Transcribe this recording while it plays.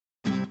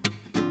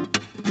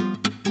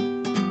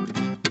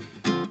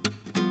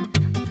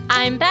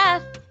I'm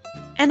Beth.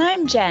 And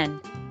I'm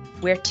Jen.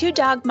 We're two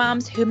dog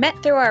moms who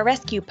met through our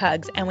rescue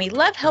pugs, and we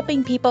love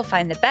helping people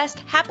find the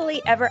best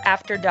happily ever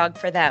after dog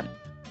for them.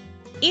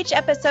 Each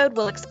episode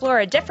will explore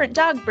a different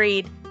dog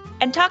breed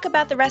and talk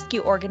about the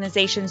rescue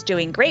organizations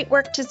doing great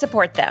work to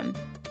support them.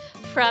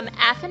 From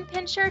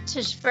Pinscher to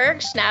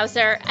Zwerg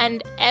Schnauzer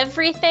and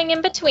everything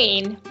in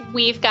between,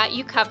 we've got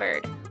you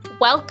covered.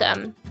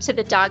 Welcome to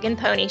the Dog and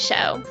Pony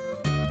Show.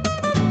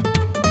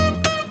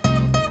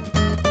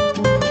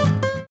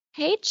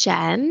 Hey,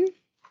 Jen.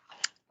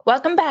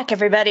 Welcome back,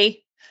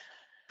 everybody.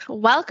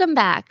 Welcome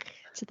back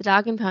to the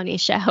Dog and Pony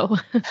Show.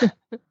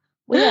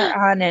 We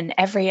are on an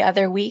every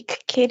other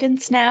week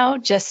cadence now,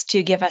 just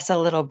to give us a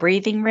little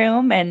breathing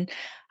room and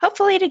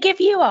hopefully to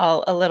give you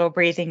all a little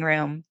breathing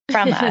room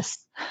from us.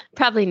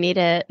 Probably need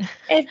it.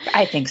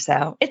 I think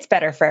so. It's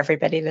better for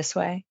everybody this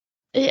way.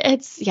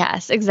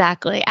 Yes,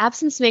 exactly.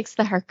 Absence makes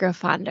the heart grow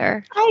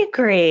fonder. I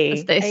agree.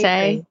 As they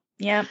say. Agree.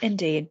 Yeah,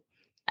 indeed.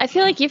 I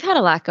feel like you've had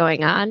a lot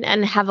going on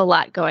and have a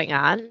lot going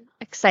on.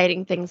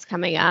 Exciting things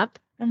coming up.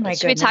 Oh my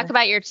Should we talk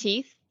about your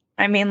teeth?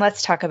 I mean,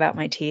 let's talk about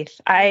my teeth.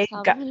 Tell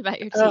me about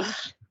your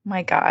teeth.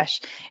 My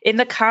gosh. In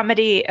the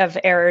comedy of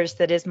errors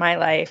that is my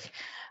life,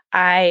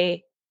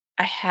 I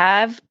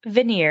have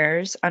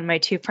veneers on my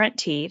two front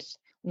teeth.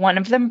 One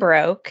of them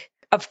broke,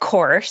 of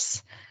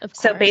course.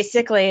 So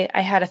basically,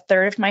 I had a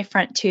third of my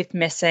front tooth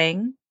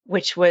missing,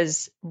 which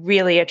was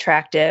really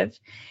attractive.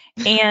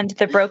 And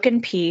the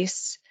broken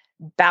piece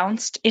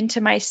bounced into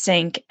my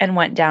sink and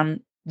went down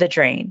the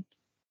drain.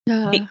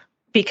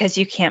 Because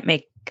you can't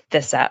make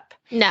this up.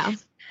 No.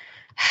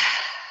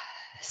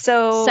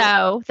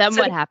 So then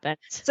what happened?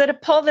 So to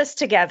pull this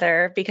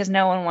together, because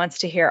no one wants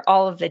to hear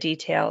all of the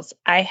details,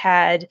 I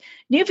had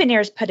new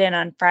veneers put in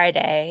on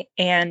Friday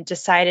and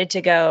decided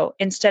to go,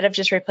 instead of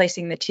just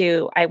replacing the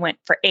 2, I went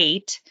for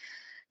 8.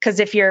 Because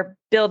if you're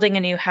building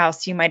a new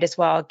house, you might as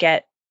well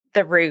get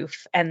the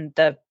roof and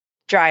the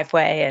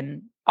driveway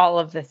and all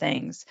of the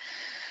things.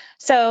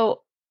 So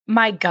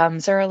my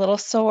gums are a little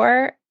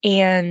sore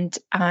and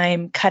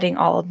I'm cutting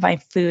all of my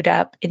food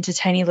up into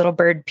tiny little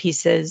bird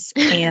pieces.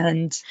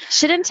 And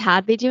shouldn't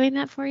Todd be doing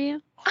that for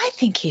you? I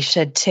think he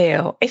should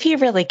too. If he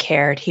really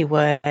cared, he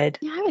would.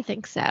 Yeah, I would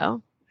think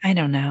so. I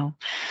don't know.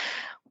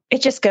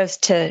 It just goes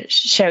to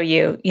show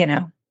you,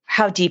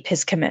 how deep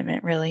his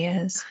commitment really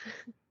is.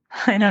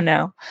 I don't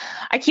know.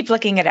 I keep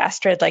looking at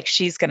Astrid like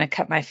she's going to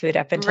cut my food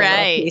up into little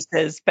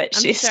pieces, but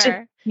she's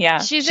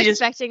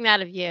expecting that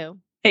of you.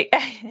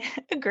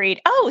 Agreed.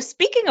 Oh,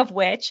 speaking of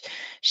which,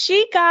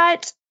 she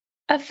got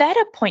a vet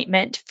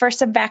appointment for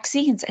some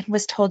vaccines and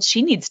was told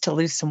she needs to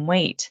lose some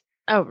weight.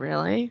 Oh,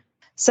 really?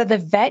 So the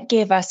vet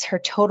gave us her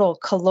total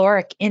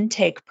caloric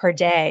intake per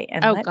day.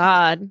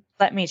 And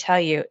let me tell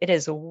you, it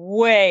is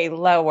way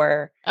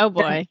lower. Oh,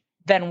 boy.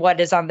 Than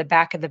what is on the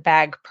back of the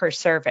bag per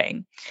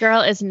serving. Girl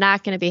is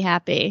not going to be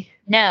happy.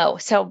 No.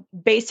 So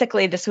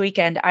basically this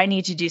weekend, I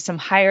need to do some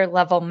higher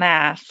level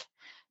math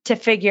to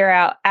figure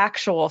out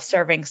actual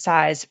serving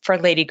size for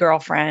Lady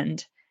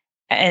Girlfriend.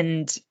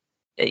 And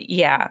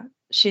yeah,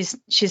 she's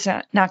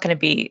not going to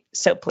be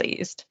so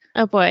pleased.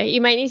 Oh boy, you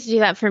might need to do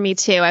that for me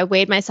too. I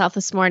weighed myself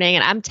this morning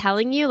and I'm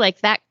telling you,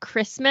 like that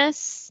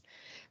Christmas,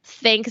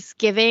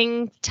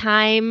 Thanksgiving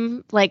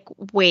time, like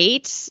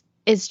weight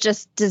is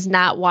just does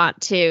not want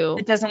to.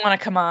 It doesn't want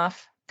to come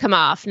off.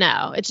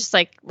 No, it's just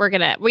like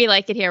we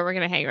like it here. We're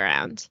going to hang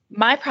around.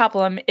 My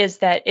problem is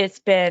that it's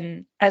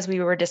been, as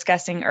we were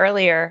discussing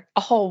earlier, a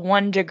whole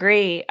 1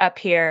 degree up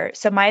here.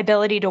 So my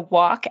ability to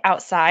walk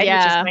outside,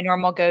 which is my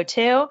normal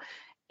go-to,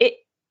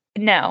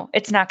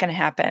 it's not going to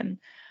happen.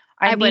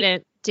 I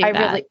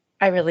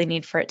really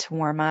need for it to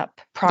warm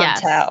up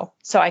pronto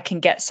so I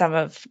can get some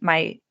of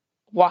my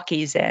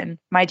walkies in,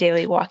 my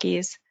daily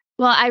walkies.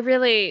 Well,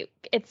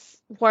 it's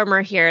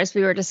warmer here as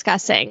we were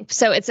discussing.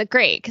 So it's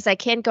great because I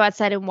can't go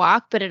outside and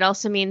walk, but it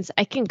also means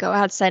I can go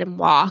outside and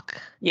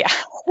walk. Yeah.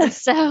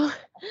 So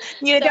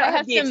you don't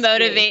have to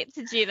motivate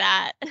to do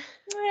that.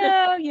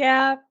 Well,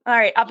 yeah. All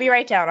right. I'll be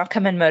right down. I'll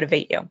come and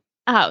motivate you.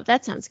 Oh,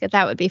 that sounds good.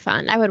 That would be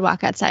fun. I would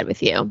walk outside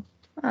with you.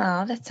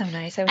 Oh, that's so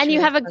nice. And you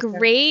have a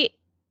great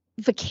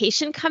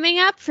vacation coming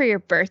up for your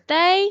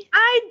birthday.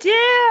 I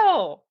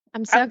do.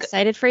 I'm so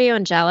excited for you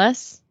and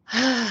jealous.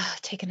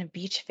 Taking a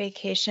beach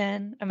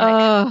vacation. I'm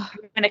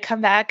gonna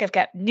come back. I've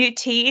got new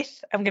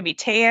teeth. I'm gonna be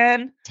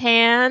tan.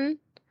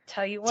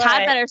 Tell you what,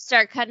 Todd better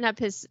start cutting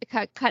up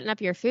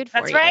your food for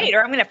you. That's right,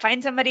 or I'm gonna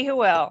find somebody who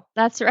will.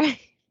 That's right.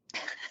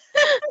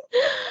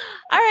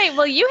 All right.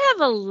 Well, you have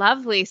a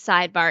lovely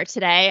sidebar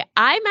today.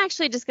 I'm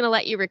actually just gonna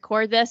let you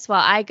record this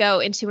while I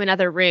go into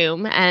another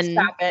room and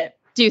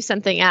do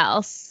something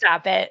else.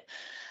 Stop it.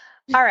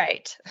 All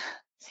right.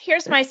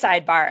 Here's my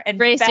sidebar. And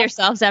brace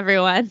yourselves,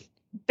 everyone.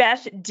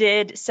 Beth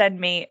did send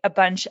me a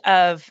bunch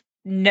of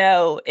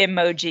no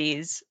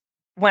emojis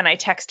when I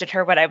texted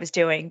her what I was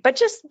doing, but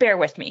just bear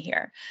with me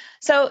here.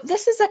 So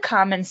this is a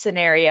common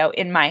scenario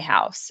in my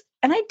house,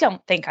 and I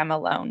don't think I'm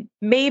alone.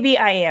 Maybe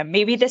I am.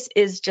 Maybe this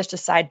is just a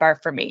sidebar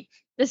for me.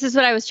 This is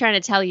what I was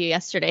trying to tell you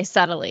yesterday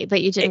subtly,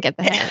 but you didn't get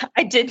the hint.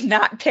 I did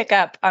not pick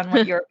up on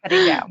what you were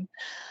putting down.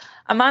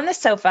 I'm on the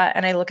sofa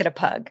and I look at a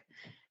pug.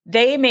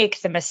 They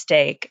make the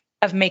mistake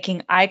of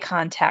making eye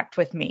contact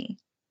with me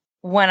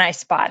when I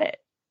spot it.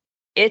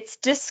 It's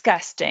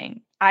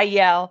disgusting. I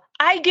yell,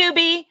 "Hi,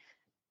 Gooby."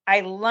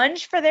 I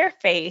lunge for their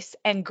face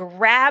and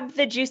grab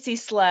the juicy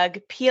slug,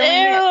 peeling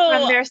it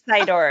from Ew. their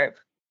side orb.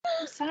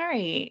 I'm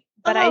sorry,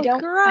 but I Oh,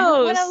 don't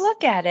want to gross.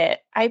 look at it.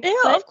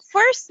 Ew, of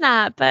course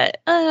not.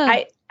 But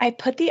I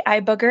put the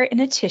eye booger in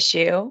a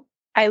tissue.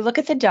 I look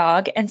at the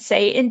dog and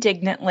say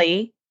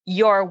indignantly,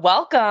 "You're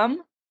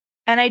welcome."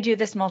 And I do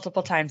this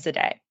multiple times a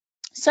day.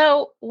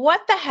 So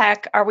what the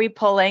heck are we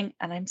pulling?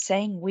 And I'm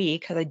saying we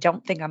because I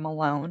don't think I'm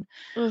alone.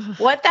 ugh.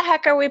 What the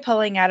heck are we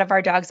pulling out of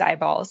our dog's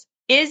eyeballs?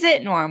 Is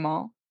it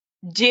normal?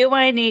 Do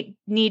I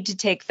need to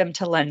take them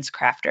to lens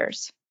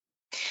crafters?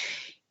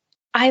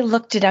 I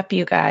looked it up,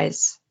 you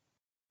guys,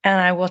 and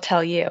I will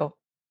tell you,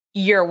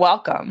 you're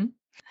welcome.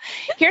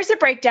 Here's a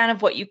breakdown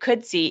of what you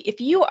could see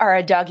if you are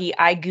a doggy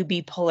eye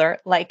gooby puller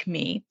like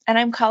me. And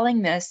I'm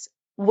calling this,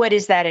 what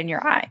is that in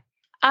your eye?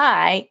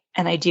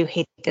 And I do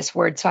hate this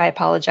word, so I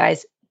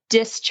apologize,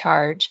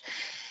 discharge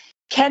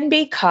can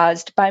be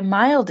caused by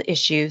mild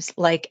issues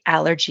like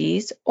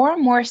allergies or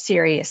more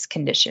serious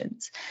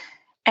conditions.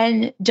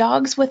 And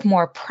dogs with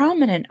more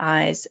prominent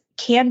eyes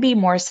can be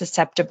more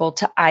susceptible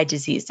to eye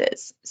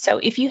diseases. So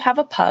if you have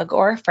a pug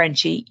or a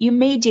Frenchie, you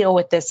may deal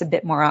with this a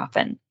bit more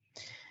often.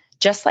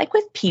 Just like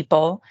with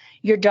people,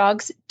 your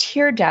dog's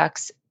tear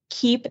ducts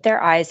keep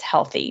their eyes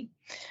healthy.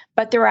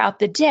 But throughout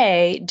the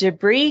day,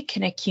 debris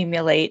can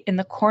accumulate in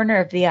the corner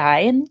of the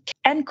eye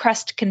and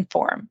crust can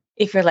form.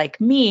 If you're like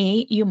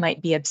me, you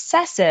might be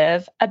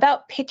obsessive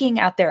about picking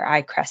out their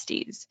eye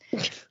crusties.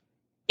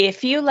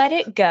 If you let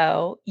it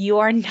go, you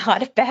are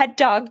not a bad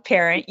dog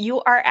parent.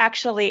 You are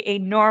actually a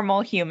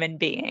normal human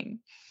being.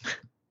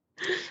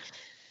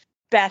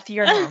 Beth,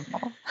 you're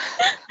normal.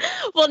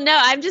 Well, no,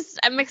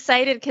 I'm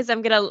excited because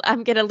I'm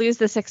gonna lose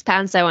the 6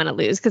 pounds I want to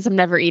lose because I'm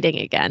never eating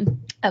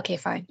again. Okay,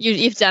 fine.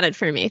 You've done it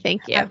for me.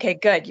 Thank you. Okay,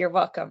 good. You're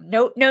welcome.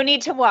 No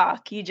need to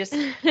walk. It's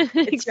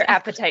Exactly. your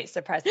appetite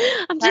suppressant.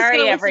 I'm just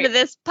gonna listen to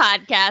this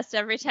podcast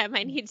every time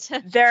I need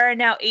to. There are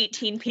now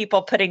 18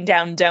 people putting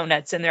down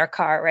donuts in their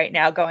car right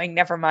now going,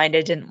 never mind,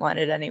 I didn't want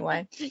it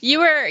anyway. You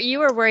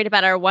were worried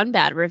about our one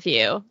bad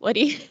review. What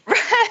do you?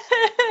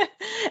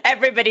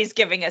 Everybody's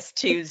giving us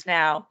 2s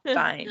now.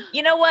 Fine.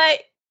 You know what?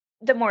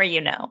 The more you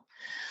know.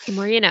 The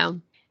more you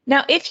know.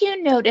 Now, if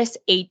you notice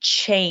a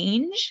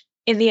change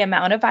in the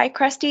amount of eye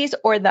crusties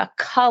or the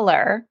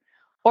color,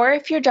 or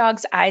if your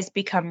dog's eyes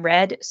become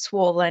red,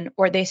 swollen,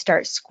 or they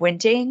start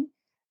squinting,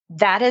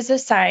 that is a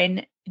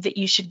sign that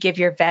you should give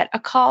your vet a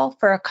call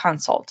for a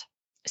consult.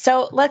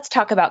 So let's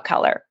talk about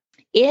color.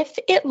 If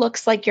it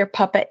looks like your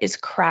puppet is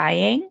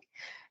crying,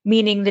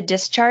 meaning the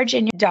discharge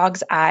in your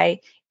dog's eye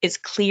is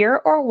clear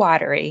or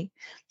watery,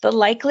 the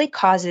likely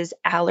cause is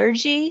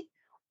allergy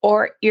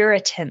or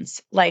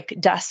irritants like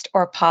dust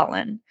or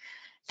pollen.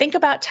 Think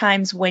about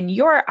times when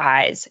your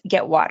eyes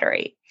get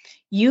watery.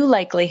 You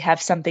likely have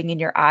something in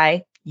your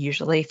eye,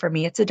 usually for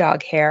me it's a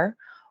dog hair,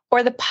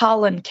 or the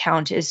pollen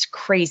count is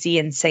crazy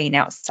insane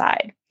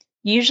outside.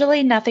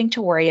 Usually nothing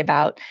to worry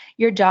about.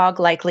 Your dog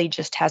likely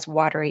just has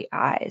watery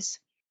eyes.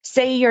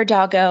 Say your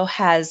doggo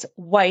has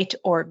white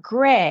or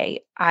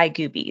gray eye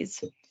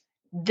goobies.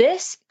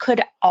 This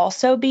could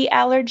also be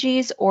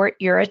allergies or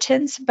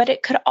irritants, but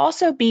it could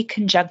also be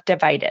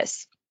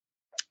conjunctivitis.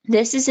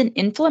 This is an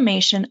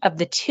inflammation of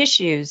the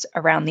tissues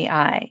around the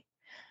eye.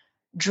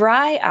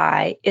 Dry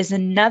eye is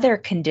another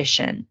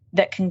condition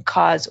that can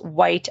cause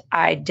white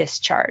eye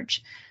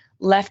discharge.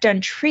 Left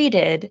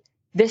untreated,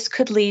 this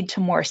could lead to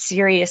more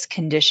serious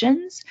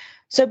conditions,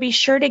 so be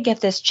sure to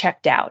get this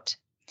checked out.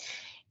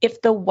 If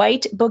the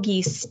white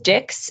boogie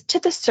sticks to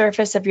the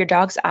surface of your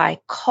dog's eye,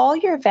 call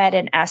your vet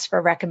and ask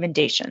for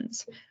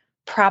recommendations.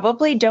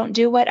 Probably don't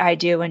do what I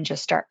do and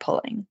just start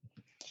pulling.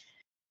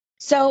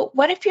 So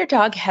what if your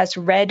dog has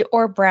red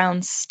or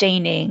brown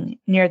staining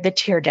near the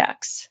tear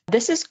ducts?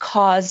 This is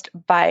caused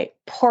by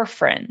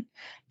porphyrin,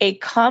 a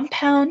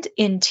compound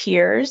in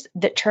tears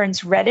that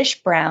turns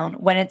reddish brown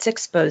when it's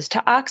exposed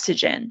to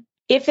oxygen.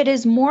 If it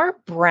is more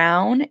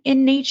brown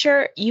in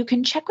nature, you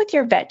can check with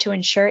your vet to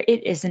ensure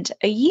it isn't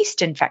a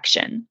yeast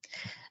infection.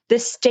 The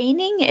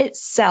staining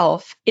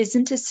itself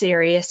isn't a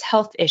serious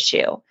health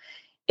issue.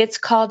 It's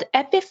called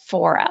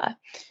epiphora,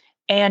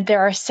 and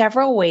there are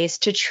several ways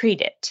to treat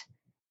it.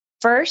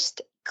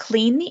 First,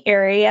 clean the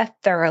area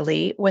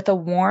thoroughly with a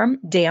warm,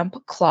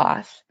 damp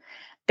cloth.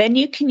 Then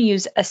you can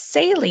use a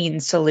saline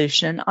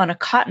solution on a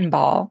cotton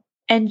ball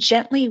and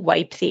gently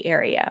wipe the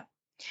area.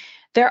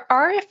 There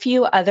are a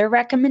few other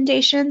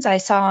recommendations I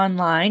saw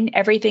online,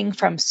 everything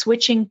from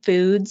switching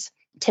foods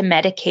to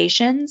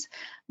medications,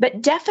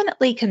 but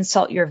definitely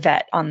consult your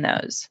vet on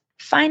those.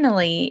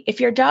 Finally, if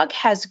your dog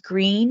has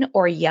green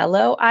or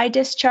yellow eye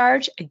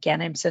discharge,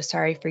 again, I'm so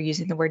sorry for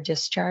using the word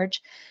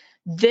discharge.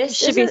 This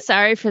should be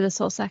sorry for this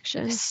whole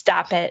section.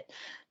 Stop it.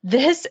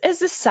 This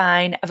is a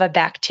sign of a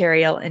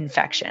bacterial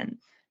infection.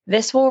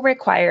 This will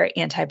require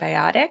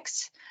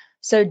antibiotics.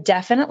 So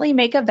definitely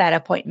make a vet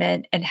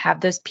appointment and have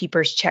those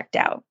peepers checked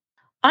out.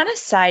 On a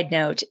side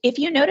note, if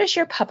you notice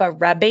your puppa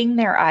rubbing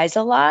their eyes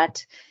a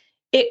lot,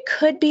 it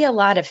could be a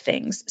lot of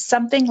things,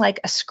 something like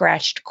a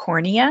scratched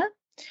cornea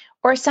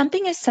or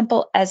something as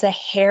simple as a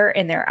hair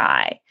in their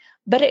eye.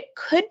 But it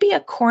could be a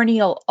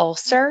corneal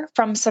ulcer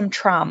from some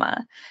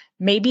trauma.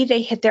 Maybe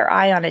they hit their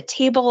eye on a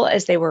table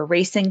as they were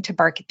racing to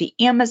bark at the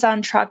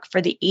Amazon truck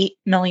for the 8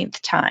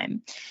 millionth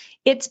time.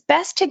 It's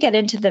best to get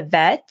into the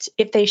vet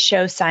if they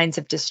show signs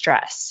of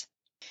distress.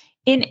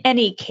 In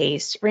any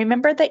case,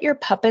 remember that your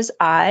puppa's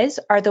eyes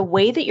are the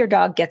way that your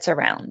dog gets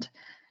around.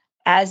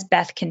 As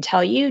Beth can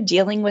tell you,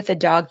 dealing with a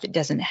dog that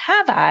doesn't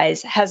have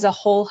eyes has a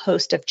whole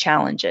host of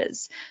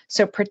challenges.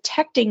 So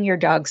protecting your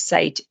dog's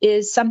sight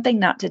is something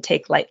not to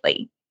take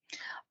lightly.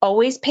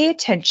 Always pay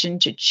attention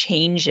to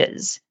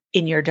changes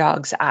in your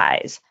dog's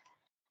eyes.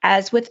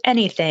 As with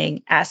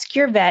anything, ask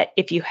your vet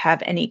if you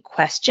have any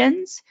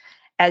questions.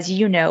 As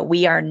you know,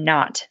 we are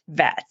not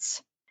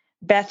vets.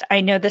 Beth, I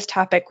know this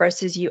topic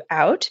grosses you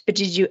out, but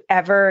did you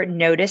ever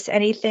notice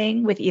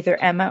anything with either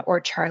Emma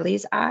or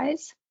Charlie's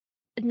eyes?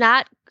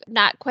 Not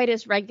quite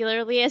as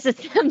regularly as it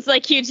sounds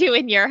like you do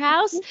in your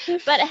house,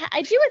 but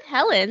I do with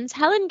Helen's.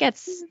 Helen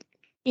gets,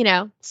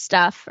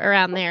 stuff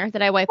around there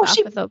that I wipe off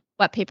with a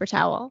wet paper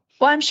towel.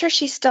 Well, I'm sure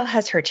she still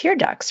has her tear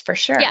ducts for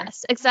sure.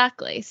 Yes,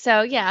 exactly.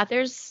 So yeah,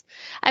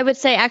 I would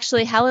say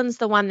actually Helen's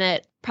the one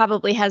that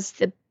probably has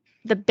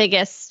the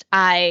biggest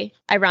eye,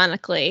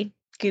 ironically.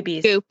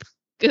 Goobies. Goop.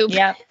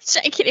 Yeah.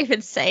 I can't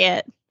even say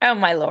it. Oh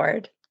my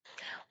Lord.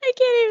 I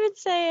can't even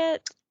say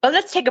it. Well,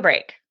 let's take a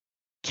break.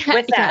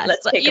 With that,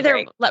 let's take a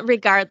break.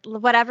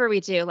 Whatever we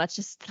do, let's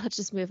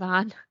just move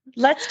on.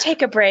 Let's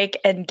take a break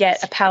and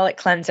get a palate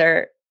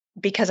cleanser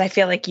because I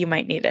feel like you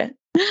might need it.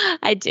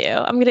 I do.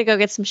 I'm going to go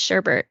get some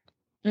sherbet.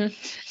 All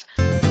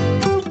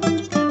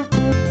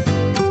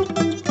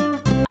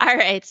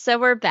right, so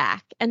we're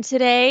back. And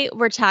today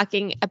we're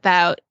talking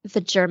about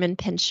the German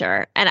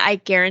Pinscher. And I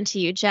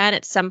guarantee you, Jen,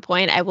 at some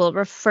point I will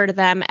refer to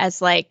them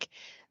as like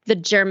the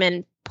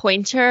German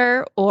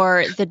Pointer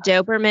or the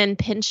Doberman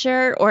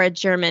Pinscher or a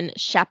German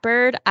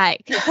Shepherd.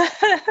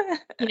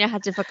 You know how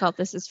difficult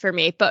this is for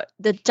me. But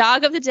the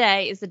dog of the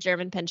day is the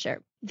German Pinscher.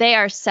 They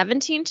are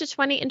 17 to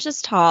 20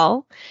 inches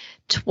tall,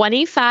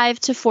 25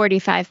 to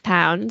 45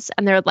 pounds,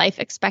 and their life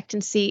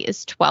expectancy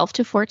is 12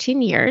 to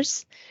 14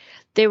 years.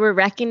 They were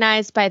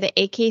recognized by the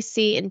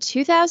AKC in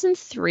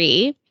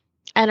 2003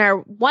 and are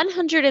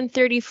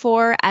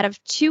 134 out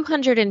of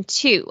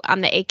 202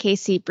 on the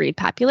AKC breed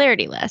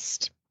popularity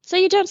list. So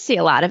you don't see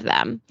a lot of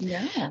them.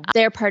 Yeah.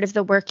 They're part of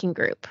the working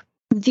group.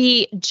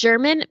 The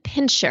German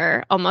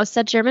Pinscher, almost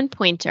a German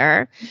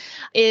Pointer,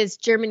 is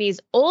Germany's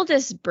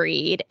oldest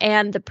breed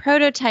and the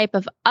prototype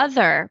of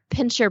other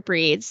Pinscher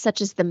breeds,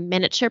 such as the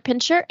miniature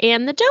Pinscher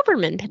and the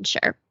Doberman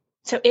Pinscher.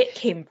 So it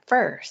came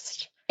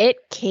first. It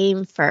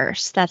came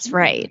first. That's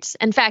right.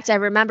 In fact, I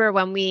remember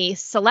when we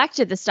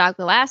selected this dog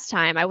the last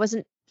time, I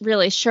wasn't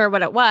really sure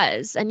what it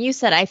was. And you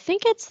said, I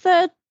think it's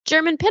the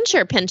German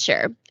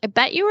Pinscher. I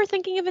bet you were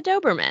thinking of a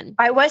Doberman.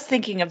 I was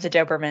thinking of the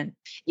Doberman.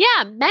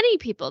 Yeah, many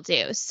people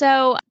do.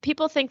 So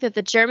people think that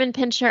the German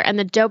Pinscher and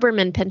the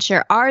Doberman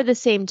Pinscher are the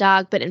same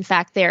dog, but in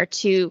fact, they are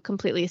two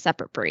completely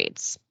separate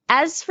breeds.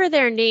 As for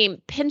their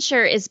name,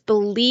 Pinscher is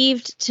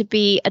believed to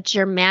be a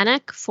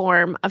Germanic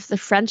form of the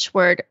French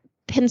word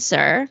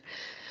pincer,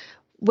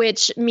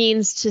 which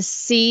means to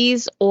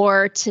seize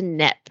or to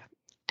nip.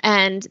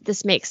 And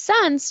this makes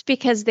sense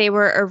because they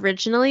were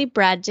originally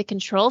bred to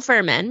control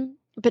vermin,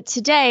 but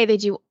today they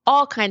do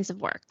all kinds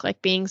of work,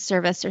 like being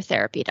service or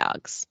therapy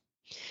dogs.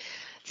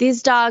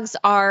 These dogs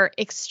are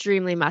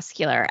extremely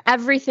muscular.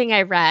 Everything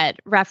I read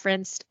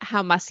referenced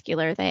how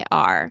muscular they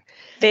are.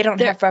 They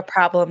don't have a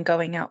problem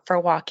going out for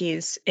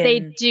walkies they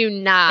do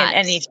not. In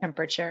any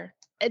temperature.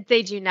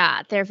 They do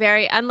not. They're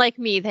very, unlike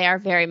me, they are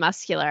very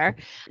muscular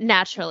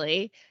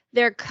naturally.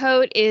 Their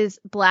coat is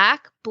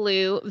black,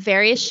 blue,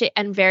 various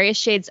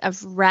shades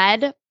of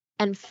red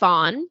and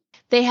fawn.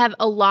 They have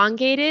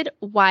elongated,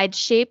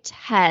 wide-shaped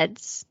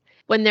heads.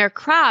 When they're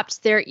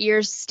cropped, their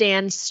ears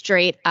stand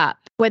straight up.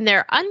 When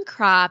they're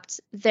uncropped,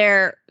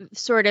 they're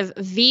sort of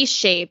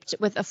V-shaped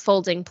with a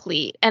folding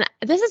pleat. And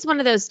this is one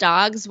of those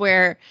dogs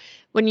where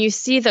when you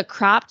see the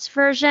cropped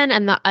version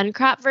and the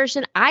uncropped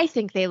version, I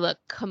think they look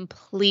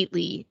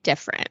completely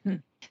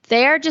different.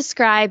 They are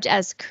described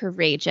as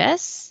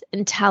courageous,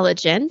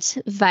 intelligent,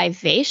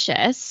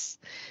 vivacious,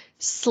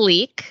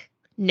 sleek,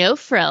 no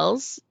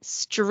frills,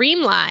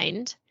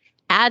 streamlined,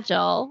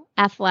 agile,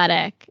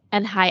 athletic,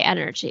 and high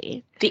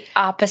energy. The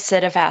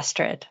opposite of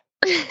Astrid.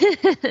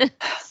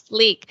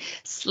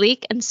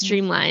 Sleek and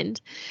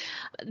streamlined.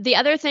 The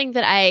other thing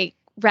that I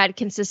read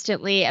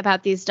consistently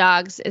about these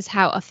dogs is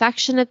how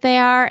affectionate they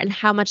are and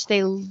how much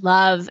they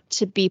love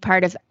to be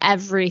part of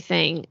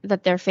everything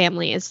that their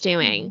family is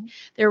doing.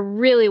 They're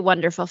really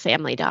wonderful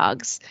family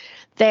dogs.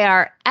 They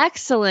are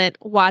excellent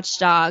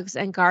watchdogs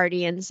and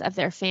guardians of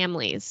their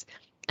families.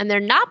 And they're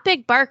not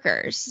big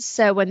barkers,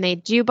 so when they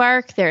do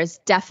bark, there's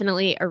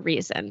definitely a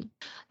reason.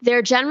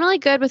 They're generally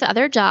good with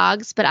other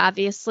dogs, but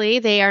obviously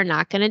they are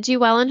not going to do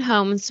well in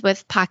homes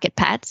with pocket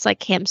pets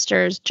like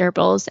hamsters,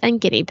 gerbils,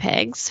 and guinea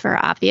pigs for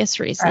obvious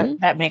reason.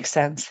 That makes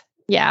sense.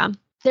 Yeah.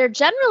 They're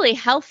generally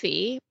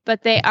healthy,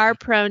 but they are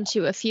prone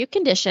to a few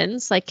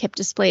conditions like hip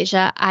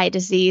dysplasia, eye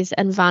disease,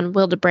 and von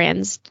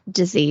Willebrand's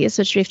disease,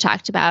 which we've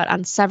talked about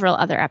on several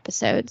other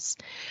episodes.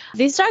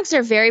 These dogs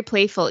are very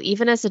playful,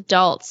 even as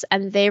adults,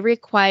 and they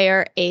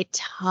require a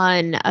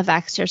ton of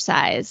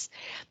exercise.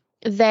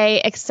 They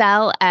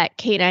excel at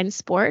canine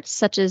sports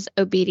such as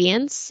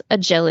obedience,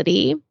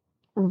 agility,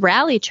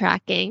 rally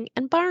tracking,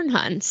 and barn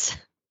hunts.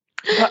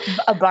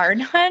 A barn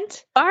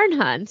hunt? Barn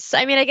hunts.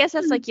 I mean, I guess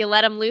that's like you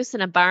let them loose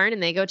in a barn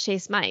and they go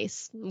chase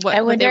mice.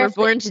 What they were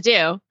born to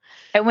do.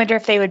 I wonder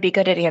if they would be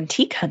good at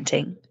antique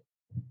hunting.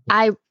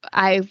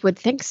 I would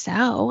think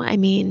so. I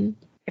mean,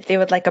 if they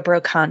would like a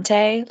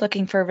brocante,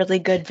 looking for really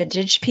good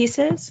vintage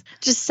pieces.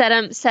 Just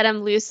set them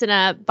loose in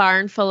a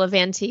barn full of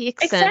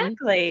antiques.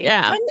 Exactly.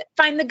 Yeah.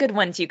 Find the good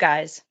ones, you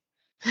guys.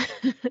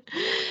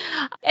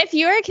 If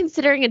you are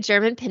considering a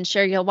German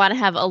Pinscher, you'll want to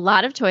have a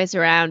lot of toys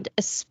around,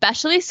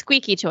 especially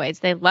squeaky toys.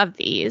 They love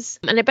these.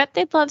 And I bet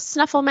they'd love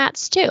snuffle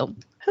mats too.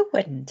 Who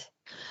wouldn't?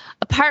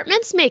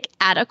 Apartments make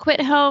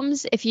adequate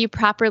homes if you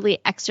properly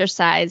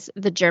exercise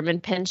the German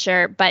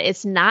Pinscher, but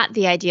it's not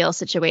the ideal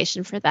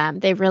situation for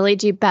them. They really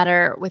do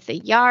better with a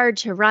yard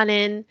to run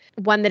in,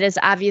 one that is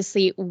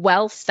obviously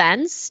well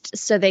fenced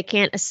so they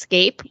can't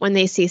escape when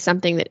they see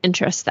something that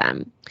interests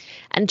them.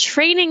 And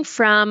training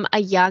from a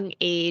young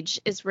age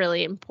is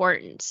really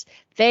important.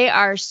 They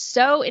are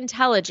so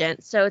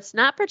intelligent, so it's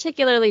not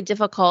particularly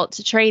difficult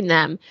to train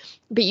them,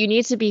 but you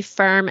need to be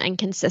firm and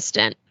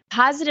consistent.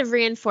 Positive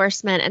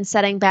reinforcement and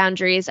setting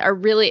boundaries are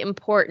really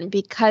important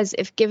because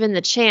if given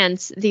the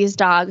chance, these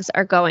dogs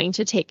are going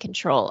to take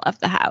control of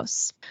the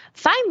house.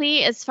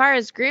 Finally, as far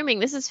as grooming,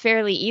 this is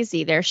fairly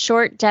easy. Their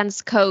short,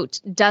 dense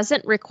coat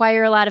doesn't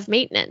require a lot of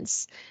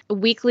maintenance.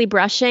 Weekly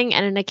brushing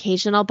and an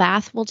occasional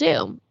bath will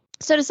do.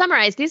 So to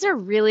summarize, these are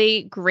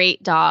really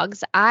great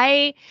dogs.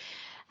 I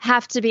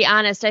have to be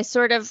honest,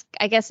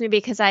 I guess maybe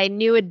because I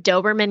knew a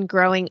Doberman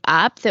growing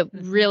up that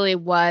really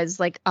was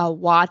like a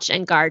watch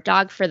and guard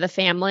dog for the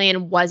family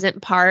and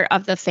wasn't part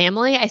of the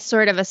family. I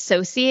sort of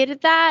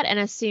associated that and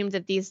assumed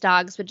that these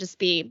dogs would just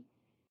be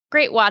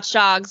great watch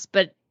dogs,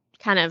 but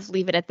kind of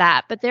leave it at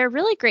that. But they're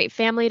really great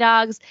family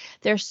dogs.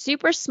 They're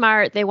super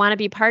smart. They want to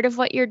be part of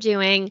what you're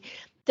doing.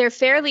 They're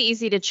fairly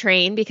easy to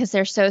train because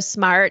they're so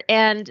smart,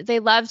 and they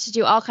love to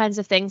do all kinds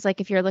of things.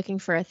 Like if you're looking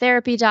for a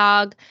therapy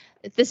dog,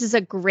 this is a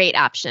great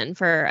option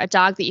for a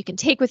dog that you can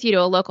take with you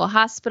to a local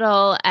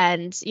hospital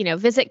and,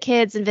 visit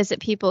kids and visit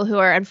people who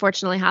are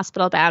unfortunately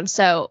hospital bound.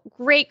 So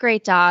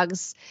great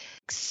dogs,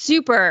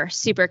 super,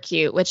 super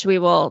cute, which we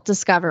will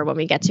discover when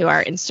we get to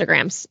our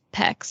Instagram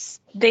pics.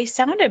 They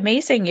sound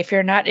amazing if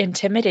you're not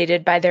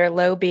intimidated by their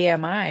low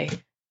BMI.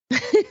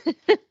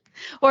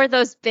 Or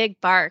those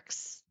big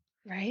barks.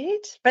 Right?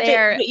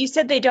 But you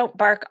said they don't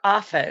bark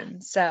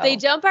often. So they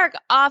don't bark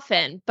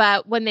often,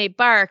 but when they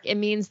bark, it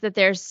means that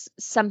there's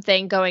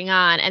something going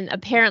on. And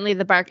apparently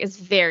the bark is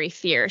very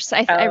fierce.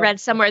 I read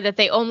somewhere that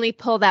they only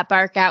pull that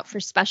bark out for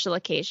special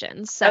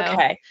occasions. So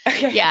okay.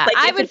 Yeah, like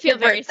I would feel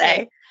very birthday.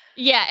 safe.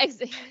 Yeah,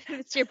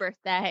 it's your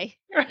birthday.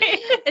 Right.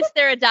 It's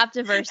their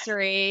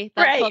adoptiversary.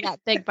 They'll pull that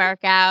big bark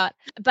out.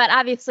 But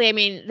obviously, I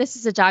mean, this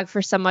is a dog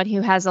for someone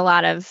who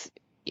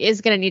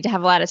is going to need to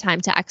have a lot of time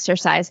to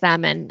exercise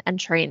them and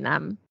train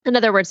them. In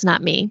other words,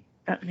 not me.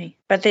 Not me.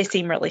 But they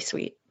seem really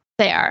sweet.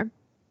 They are.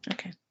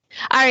 Okay.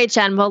 All right,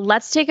 Jen. Well,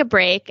 let's take a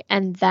break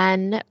and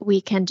then we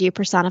can do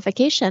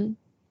personification.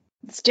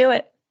 Let's do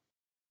it.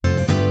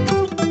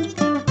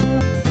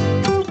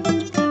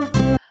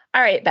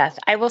 All right, Beth,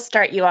 I will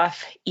start you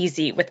off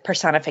easy with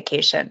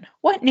personification.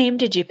 What name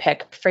did you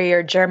pick for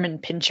your German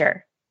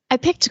Pinscher? I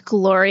picked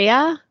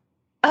Gloria.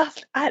 Oh,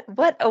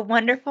 what a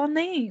wonderful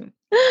name.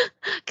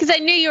 Because I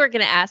knew you were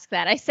going to ask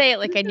that. I say it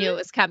like I knew it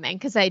was coming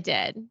because I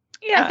did.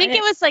 Yeah, I think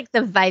it was like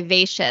the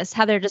vivacious,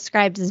 how they're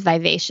described as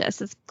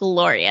vivacious. It's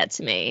Gloria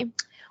to me.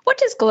 What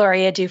does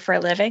Gloria do for a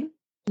living?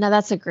 Now,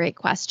 that's a great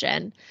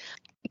question.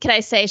 Can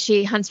I say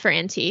she hunts for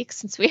antiques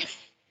since we...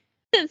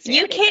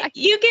 You can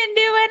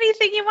do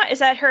anything you want. Is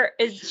that her?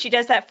 She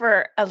does that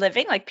for a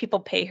living? Like people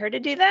pay her to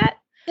do that?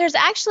 There's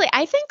actually,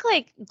 I think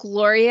like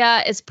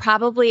Gloria is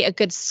probably a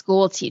good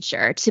school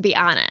teacher, to be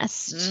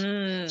honest.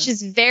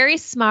 She's very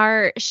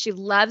smart. She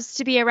loves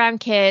to be around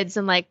kids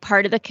and like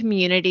part of the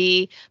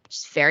community.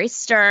 She's very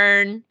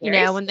stern.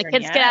 When the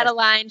kids get out of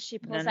line, she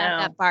pulls out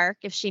that bark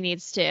if she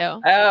needs to.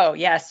 Oh,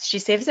 yes. She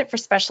saves it for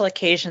special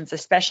occasions,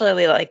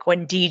 especially like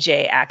when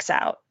DJ acts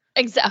out.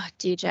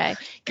 DJ.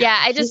 Yeah,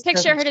 I just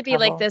picture her to be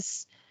like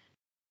this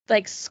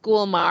like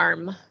school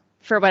marm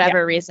for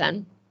whatever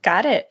reason.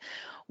 Got it.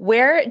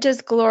 Where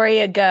does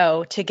Gloria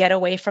go to get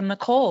away from the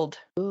cold?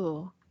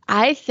 Ooh,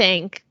 I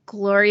think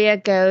Gloria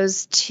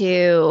goes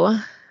to,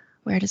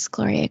 where does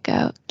Gloria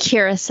go?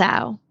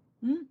 Curacao.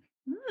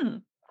 Mm-hmm.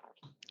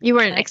 You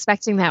weren't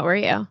expecting that, were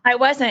you? I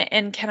wasn't.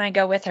 And can I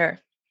go with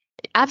her?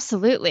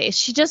 Absolutely.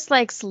 She just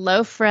likes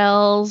low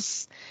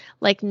frills,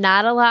 like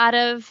not a lot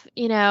of,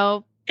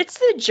 It's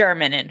the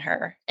German in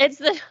her. it's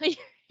the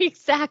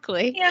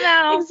exactly. You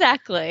know,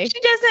 Exactly.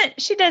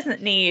 she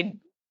doesn't need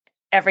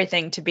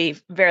everything to be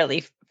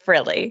very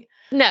frilly.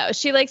 No,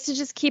 she likes to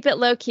just keep it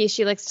low key.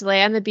 She likes to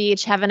lay on the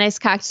beach, have a nice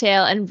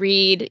cocktail, and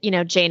read,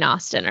 Jane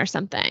Austen or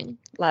something.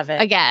 Love it.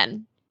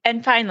 Again.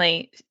 And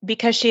finally,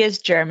 because she is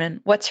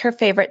German, what's her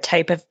favorite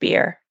type of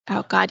beer?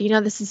 Oh God,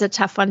 this is a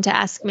tough one to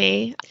ask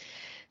me.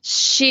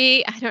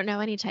 I don't know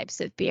any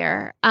types of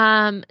beer.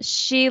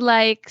 She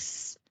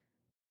likes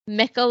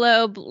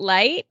Michelob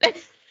Light.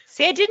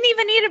 See, I didn't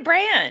even need a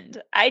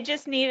brand. I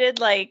just needed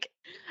IPA.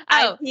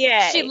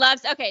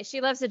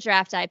 She loves a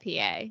draft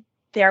IPA.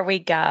 There we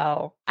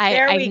go.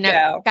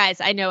 Go.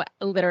 Guys, I know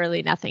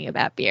literally nothing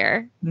about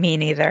beer. Me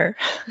neither.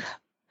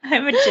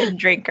 I'm a gin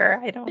drinker.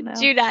 I don't know.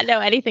 Do not know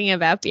anything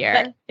about beer.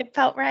 But it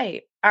felt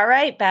right. All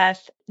right,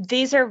 Beth.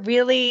 These are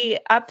really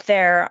up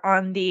there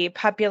on the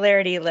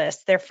popularity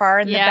list. They're far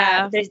in the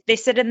back. They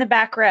sit in the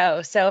back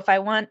row. So if I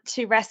want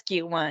to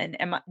rescue one,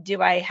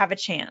 do I have a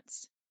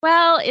chance?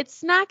 Well,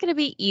 it's not going to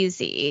be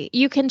easy.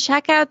 You can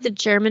check out the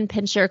German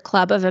Pinscher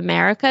Club of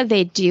America.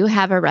 They do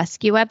have a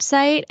rescue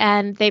website,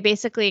 and they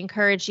basically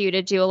encourage you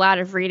to do a lot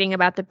of reading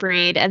about the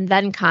breed and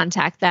then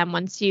contact them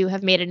once you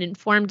have made an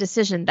informed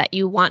decision that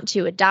you want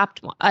to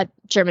adopt a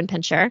German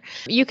Pinscher.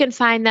 You can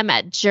find them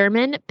at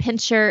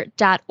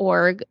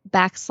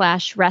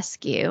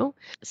germanpinscher.org/rescue.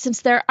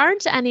 Since there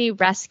aren't any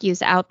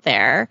rescues out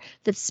there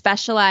that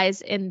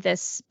specialize in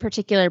this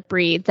particular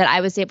breed that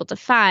I was able to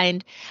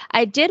find,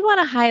 I did want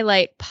to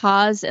highlight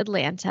Paws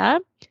Atlanta,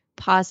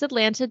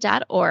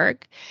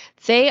 pawsatlanta.org.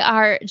 They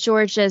are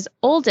Georgia's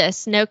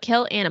oldest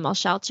no-kill animal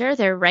shelter.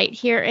 They're right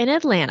here in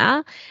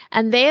Atlanta,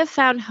 and they have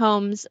found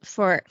homes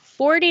for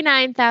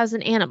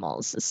 49,000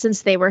 animals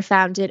since they were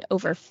founded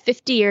over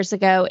 50 years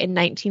ago in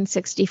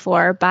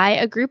 1964 by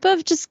a group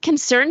of just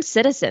concerned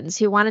citizens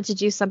who wanted to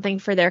do something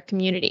for their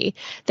community.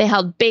 They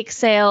held bake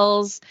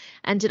sales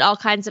and did all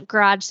kinds of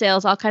garage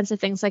sales, all kinds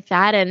of things like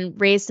that, and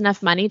raised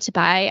enough money to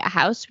buy a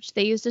house, which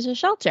they used as a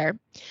shelter.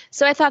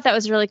 So I thought that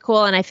was really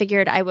cool, and I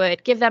figured I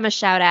would give them a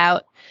shout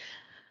out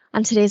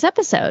on today's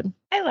episode.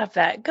 I love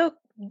that. Go,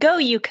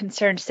 you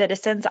concerned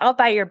citizens. I'll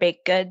buy your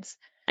baked goods.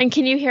 And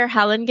can you hear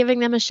Helen giving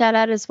them a shout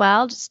out as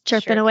well? Just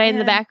chirping away in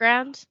the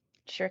background?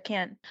 Sure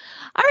can.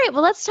 All right.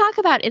 Well, let's talk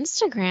about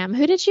Instagram.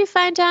 Who did you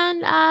find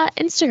on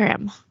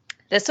Instagram?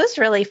 This was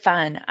really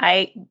fun.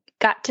 I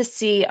got to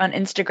see on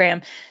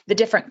Instagram the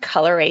different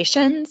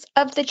colorations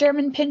of the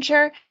German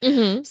Pinscher.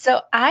 Mm-hmm. So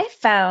I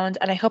found,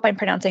 and I hope I'm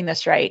pronouncing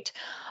this right.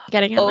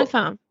 Getting on my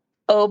phone.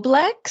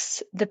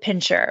 Oblex the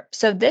Pinscher.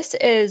 So this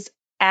is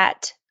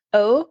at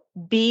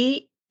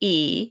OBELIX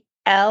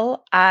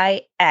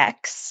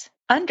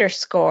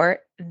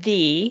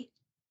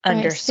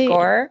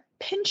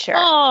 _the_Pinscher.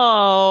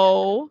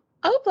 Oh.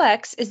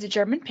 Oblex is a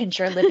German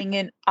Pinscher living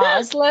in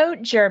Oslo,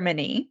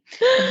 Germany.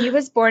 He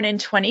was born in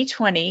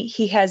 2020.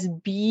 He has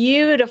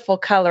beautiful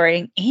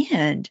coloring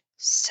and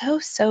so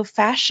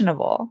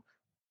fashionable.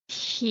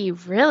 He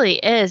really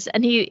is.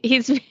 And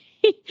he's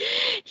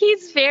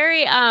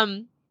very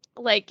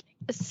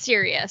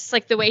serious,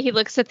 like the way he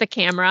looks at the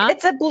camera.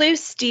 It's a blue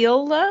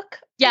steel look.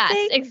 Yes,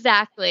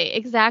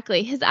 exactly.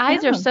 His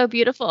eyes are so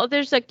beautiful.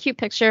 There's a cute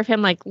picture of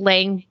him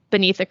laying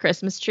beneath a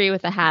Christmas tree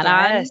with a hat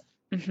on.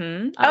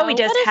 Mm-hmm. Oh, he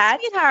does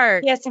hats.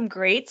 Sweetheart. He has some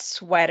great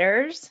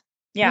sweaters.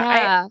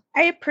 Yeah.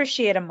 I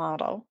appreciate a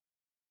model.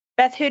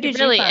 Beth, who did you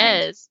find? It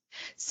really is.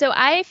 So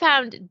I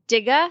found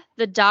Digga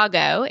the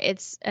doggo.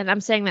 And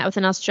I'm saying that with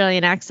an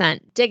Australian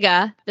accent.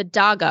 Digga the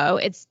doggo.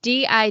 It's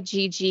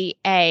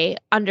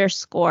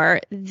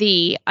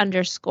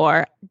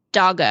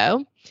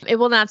DIGGA_the_doggo. It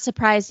will not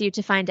surprise you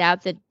to find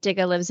out that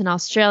Digga lives in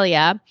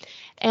Australia.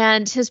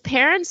 And his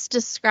parents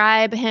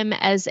describe him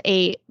as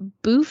a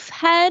boof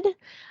head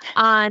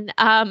on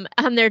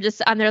their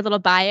little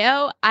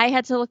bio. I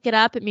had to look it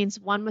up. It means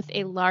one with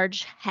a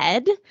large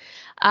head.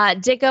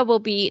 Digga will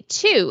be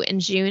 2 in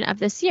June of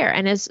this year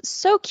and is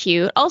so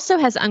cute. Also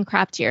has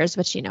uncropped ears,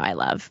 which I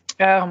love.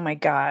 Oh my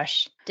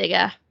gosh.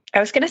 Digga. I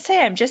was going to say,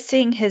 I'm just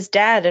seeing his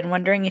dad and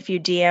wondering if you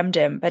DM'd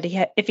him, but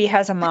if he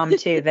has a mom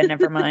too, then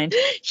never mind.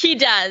 He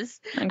does.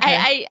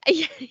 Okay.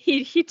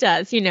 He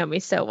does. You know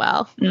me so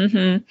well.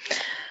 Mm-hmm.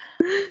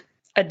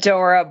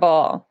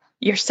 Adorable.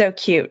 You're so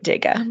cute,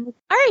 Digga. All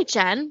right,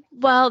 Jen.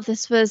 Well,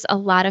 this was a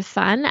lot of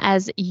fun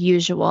as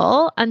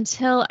usual.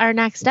 Until our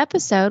next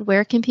episode,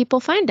 where can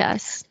people find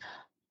us?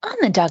 On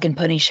the Dog and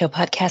Pony Show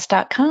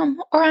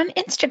podcast.com or on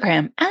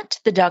Instagram at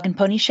the Dog and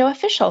Pony Show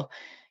Official.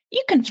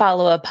 You can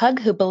follow a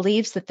pug who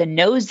believes that the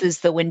nose is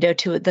the window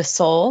to the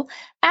soul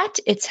at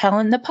It's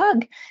Helen the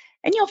Pug.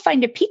 And you'll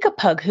find a Pika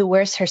Pug who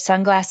wears her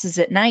sunglasses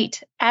at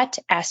night at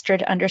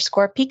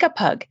Astrid_Pika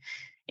Pug.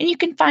 And you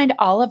can find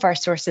all of our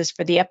sources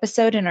for the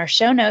episode in our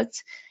show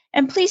notes.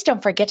 And please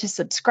don't forget to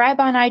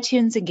subscribe on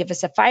iTunes and give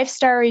us a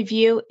 5-star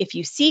review if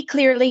you see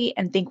clearly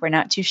and think we're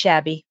not too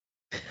shabby.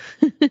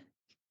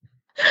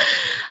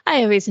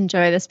 I always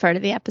enjoy this part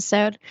of the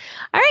episode.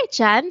 All right,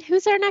 Jen,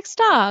 who's our next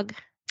dog?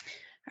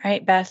 All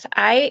right, Beth,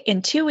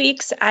 in 2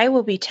 weeks, I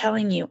will be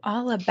telling you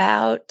all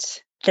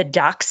about the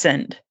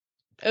dachshund.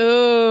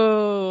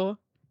 Oh,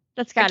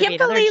 that's I got to be can't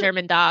another believe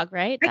German dog,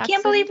 right? I can't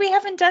Dachshund. believe we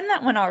haven't done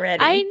that one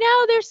already. I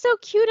know, they're so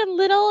cute and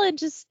little and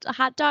just a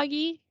hot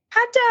doggy.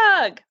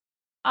 Hot dog.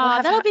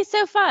 Oh, that'll be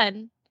so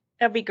fun.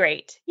 That'll be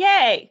great.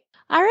 Yay.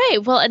 All right.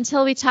 Well,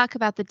 until we talk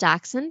about the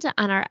dachshund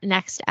on our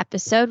next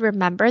episode,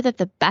 remember that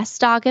the best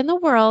dog in the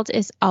world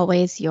is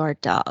always your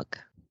dog.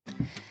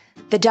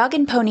 The Dog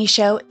and Pony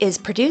Show is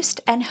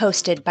produced and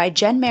hosted by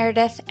Jen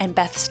Meredith and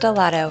Beth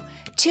Stellato,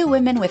 two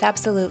women with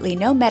absolutely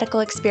no medical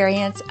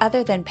experience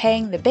other than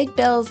paying the big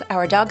bills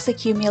our dogs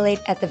accumulate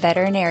at the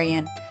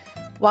veterinarian.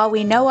 While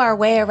we know our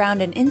way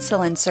around an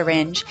insulin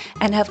syringe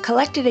and have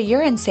collected a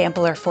urine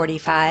sample or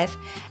 45,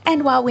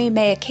 and while we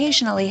may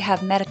occasionally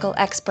have medical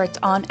experts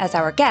on as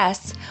our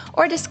guests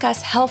or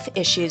discuss health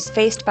issues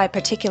faced by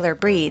particular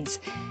breeds,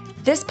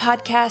 this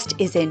podcast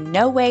is in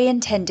no way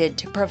intended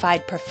to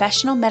provide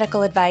professional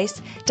medical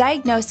advice,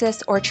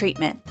 diagnosis, or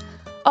treatment.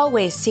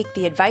 Always seek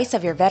the advice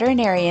of your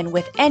veterinarian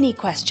with any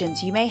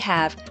questions you may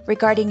have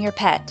regarding your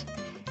pet.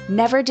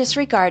 Never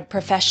disregard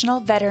professional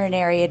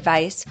veterinary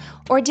advice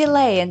or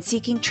delay in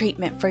seeking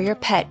treatment for your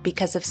pet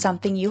because of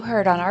something you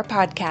heard on our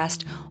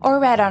podcast or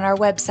read on our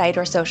website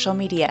or social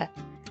media.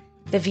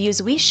 The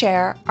views we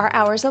share are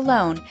ours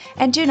alone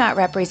and do not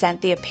represent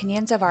the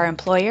opinions of our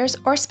employers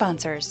or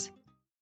sponsors.